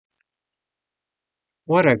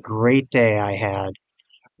What a great day I had.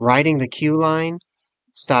 Riding the QLine,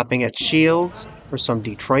 stopping at Shields for some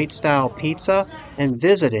Detroit-style pizza, and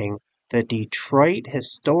visiting the Detroit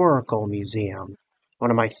Historical Museum,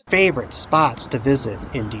 one of my favorite spots to visit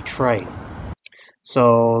in Detroit.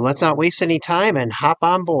 So let's not waste any time and hop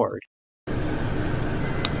on board.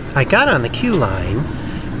 I got on the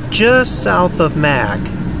QLine just south of Mac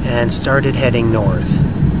and started heading north.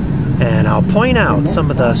 And I'll point out some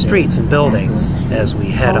of the streets and buildings as we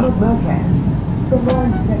head up.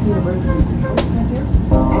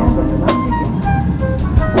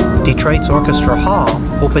 Detroit's Orchestra Hall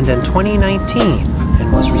opened in 2019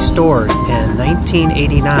 and was restored in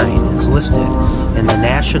 1989 and is listed in the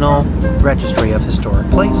National Registry of Historic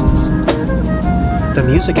Places. The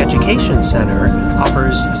Music Education Center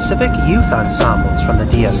offers civic youth ensembles from the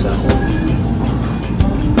DSO.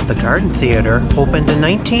 The Garden Theater opened in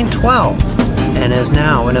 1912 and is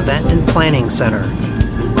now an event and planning center.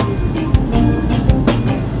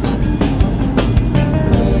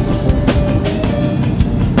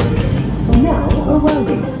 Now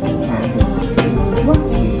arriving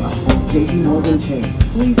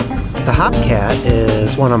The Hopcat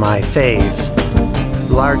is one of my faves.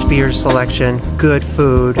 Large beer selection, good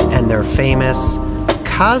food, and their famous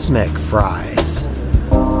cosmic fries.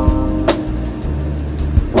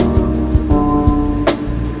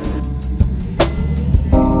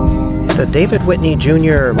 The David Whitney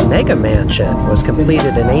Jr. Mega Mansion was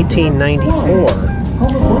completed in 1894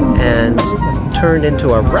 and turned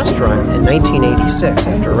into a restaurant in 1986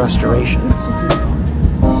 after restorations.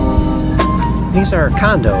 These are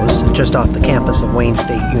condos just off the campus of Wayne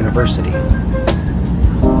State University.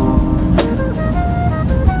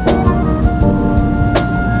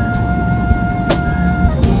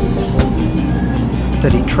 The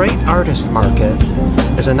Detroit Artist Market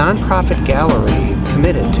is a nonprofit gallery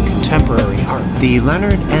committed to contemporary art. The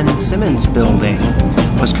Leonard N. Simmons Building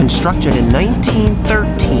was constructed in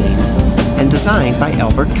 1913 and designed by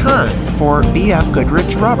Albert Kahn for B.F.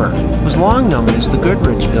 Goodrich Rubber. It was long known as the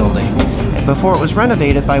Goodrich Building before it was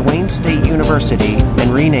renovated by Wayne State University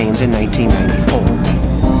and renamed in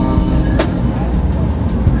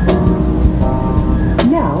 1994.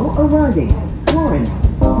 Now arriving at Warren,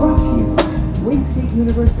 brought to you by Wayne State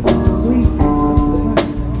University. Please exit to the right.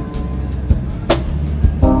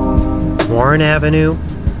 Warren Avenue,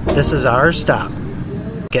 this is our stop.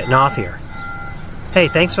 Getting off here. Hey,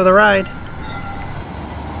 thanks for the ride.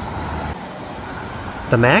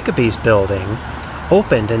 The Maccabees Building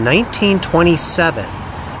opened in 1927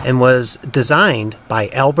 and was designed by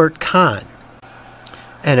Albert Kahn.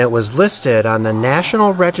 And it was listed on the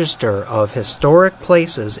National Register of Historic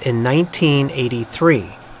Places in 1983.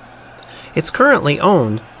 It's currently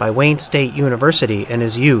owned by Wayne State University and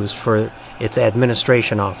is used for its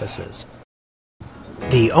administration offices.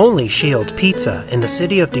 The only Shield pizza in the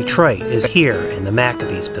city of Detroit is here in the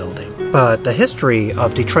Maccabees Building. But the history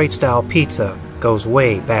of Detroit-style pizza goes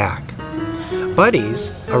way back.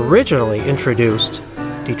 Buddy's originally introduced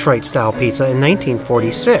Detroit-style pizza in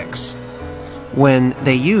 1946 when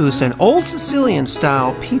they used an old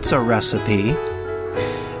Sicilian-style pizza recipe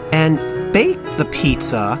and baked the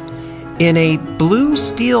pizza in a blue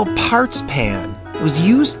steel parts pan. It was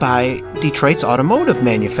used by Detroit's automotive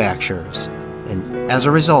manufacturers. And as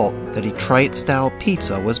a result, the Detroit-style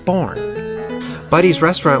pizza was born. Buddy's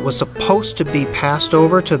restaurant was supposed to be passed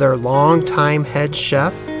over to their longtime head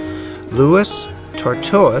chef, Louis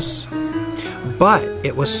Tortuous, but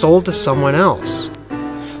it was sold to someone else.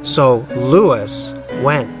 So Louis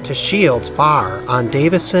went to Shields Bar on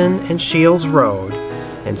Davison and Shields Road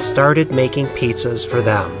and started making pizzas for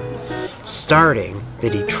them, starting the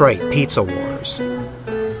Detroit Pizza Wars.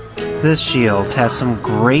 This Shields has some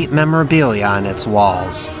great memorabilia on its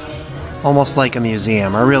walls. Almost like a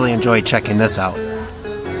museum. I really enjoyed checking this out.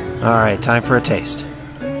 Alright, time for a taste.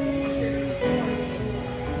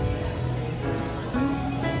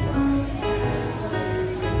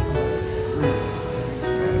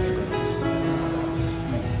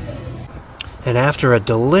 And after a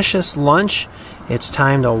delicious lunch, it's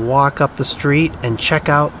time to walk up the street and check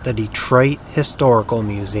out the Detroit Historical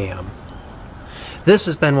Museum. This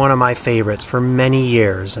has been one of my favorites for many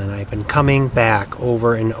years, and I've been coming back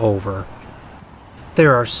over and over.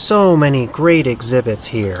 There are so many great exhibits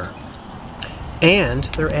here, and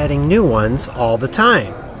they're adding new ones all the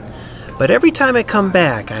time. But every time I come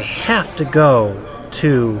back, I have to go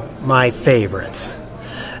to my favorites,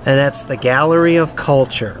 and that's the Gallery of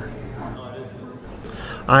Culture.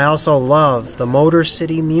 I also love the Motor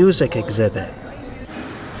City Music exhibit,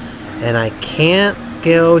 and I can't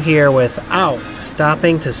go here without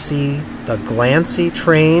stopping to see the Glancy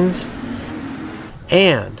trains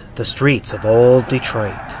and the streets of old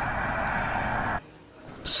Detroit.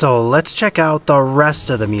 So let's check out the rest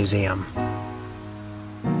of the museum.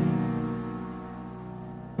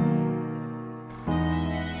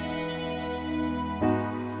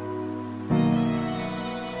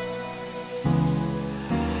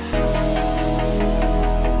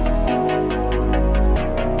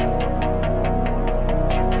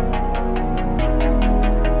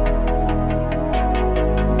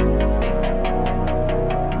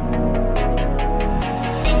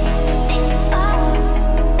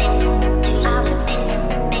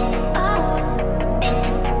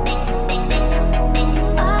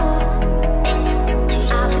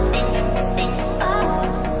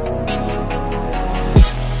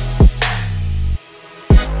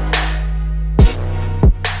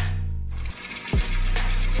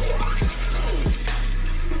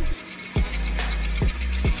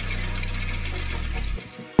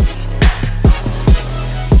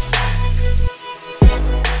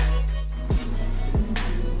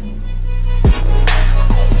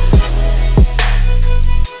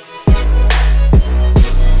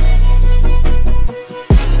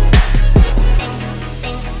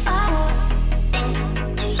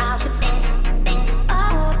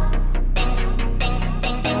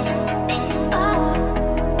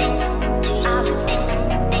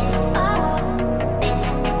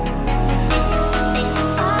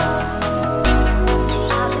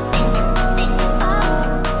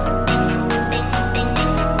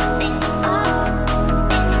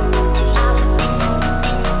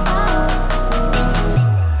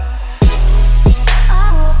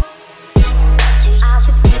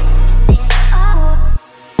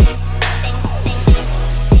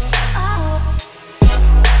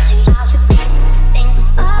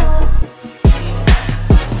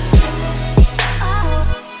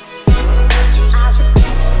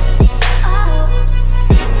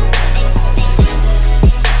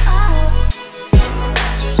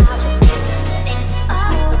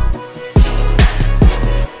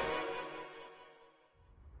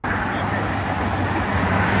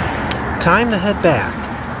 Time to head back,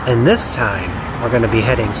 and this time we're going to be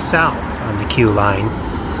heading south on the QLine,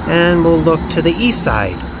 and we'll look to the east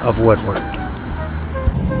side of Woodward.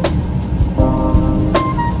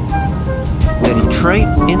 The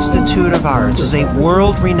Detroit Institute of Arts is a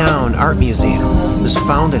world-renowned art museum. It was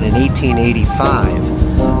founded in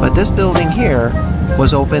 1885, but this building here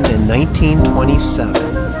was opened in 1927.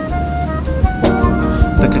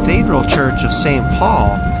 The Cathedral Church of St.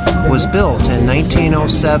 Paul was built in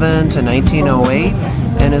 1907 to 1908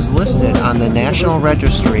 and is listed on the National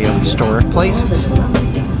Registry of Historic Places.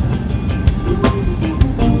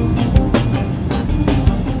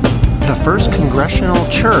 The first Congregational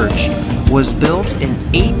Church was built in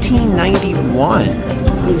 1891,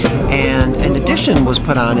 and an addition was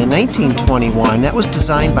put on in 1921 that was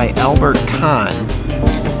designed by Albert Kahn,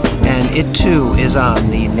 and it too is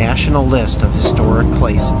on the National List of Historic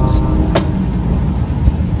Places.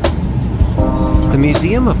 The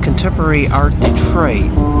Museum of Contemporary Art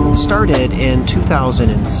Detroit started in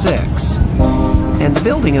 2006, and the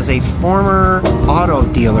building is a former auto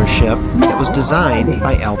dealership that was designed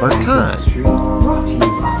by Albert Kahn.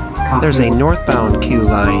 There's a northbound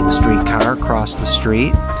QLine streetcar across the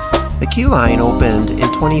street. The QLine opened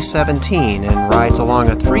in 2017 and rides along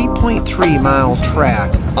a 3.3-mile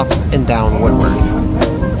track up and down Woodward.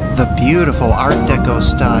 The beautiful Art Deco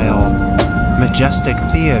style Majestic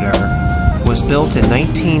Theater was built in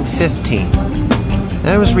 1915. And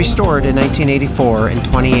it was restored in 1984 and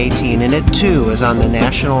 2018, and it too is on the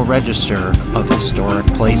National Register of Historic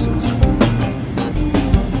Places.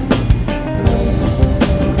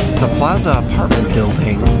 The Plaza Apartment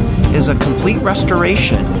Building is a complete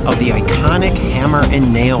restoration of the iconic Hammer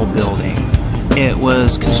and Nail building. It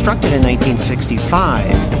was constructed in 1965,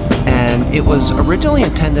 and it was originally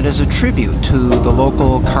intended as a tribute to the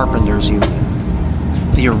local carpenters union.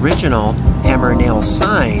 The original Hammer and Nail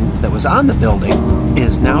sign that was on the building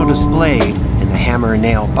is now displayed in the Hammer and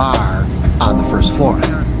Nail bar on the first floor.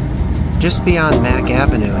 Just beyond Mack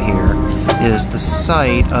Avenue here is the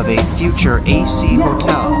site of a future AC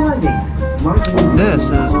hotel. This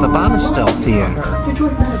is the Bonistel Theater.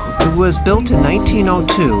 It was built in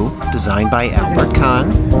 1902, designed by Albert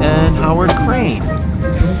Kahn and Howard Crane.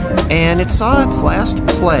 And it saw its last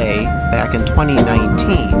play back in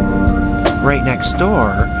 2019. Right next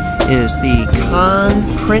door is the Kahn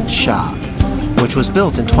Print Shop, which was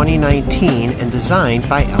built in 2019 and designed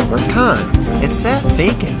by Albert Kahn. It sat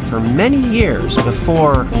vacant for many years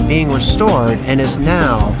before being restored and is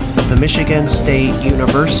now the Michigan State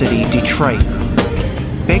University Detroit.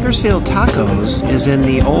 Bakersfield Tacos is in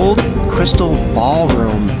the old Crystal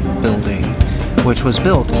Ballroom building, which was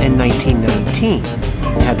built in 1919.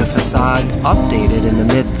 It had the facade updated in the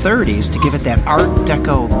mid-30s to give it that Art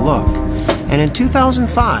Deco look. And in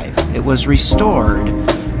 2005, it was restored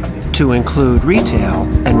to include retail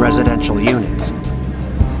and residential units.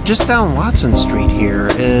 Just down Watson Street here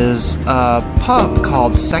is a pub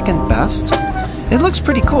called Second Best. It looks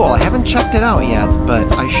pretty cool. I haven't checked it out yet, but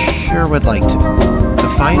I sure would like to.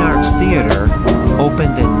 The Fine Arts Theater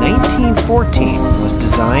opened in 1914 and was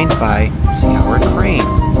designed by C. Howard Crane.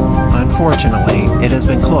 Unfortunately, it has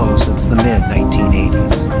been closed since the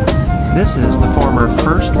mid-1980s. This is the former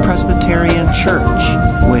First Presbyterian Church,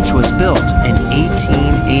 which was built in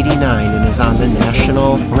 1889 and is on the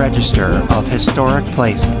National Register of Historic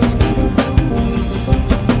Places.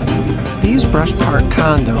 These Brush Park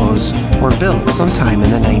condos were built sometime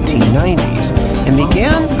in the 1990s and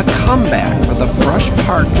began a comeback for the Brush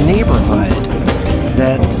Park neighborhood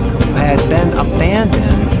that had been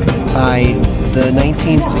abandoned by the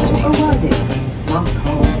 1960s.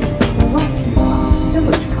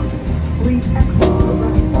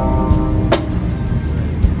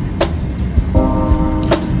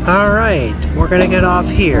 Alright, we're going to get off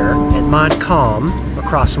here at Montcalm,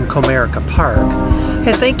 across from Comerica Park.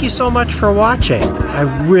 Hey, thank you so much for watching.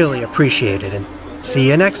 I really appreciate it, and see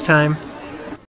you next time.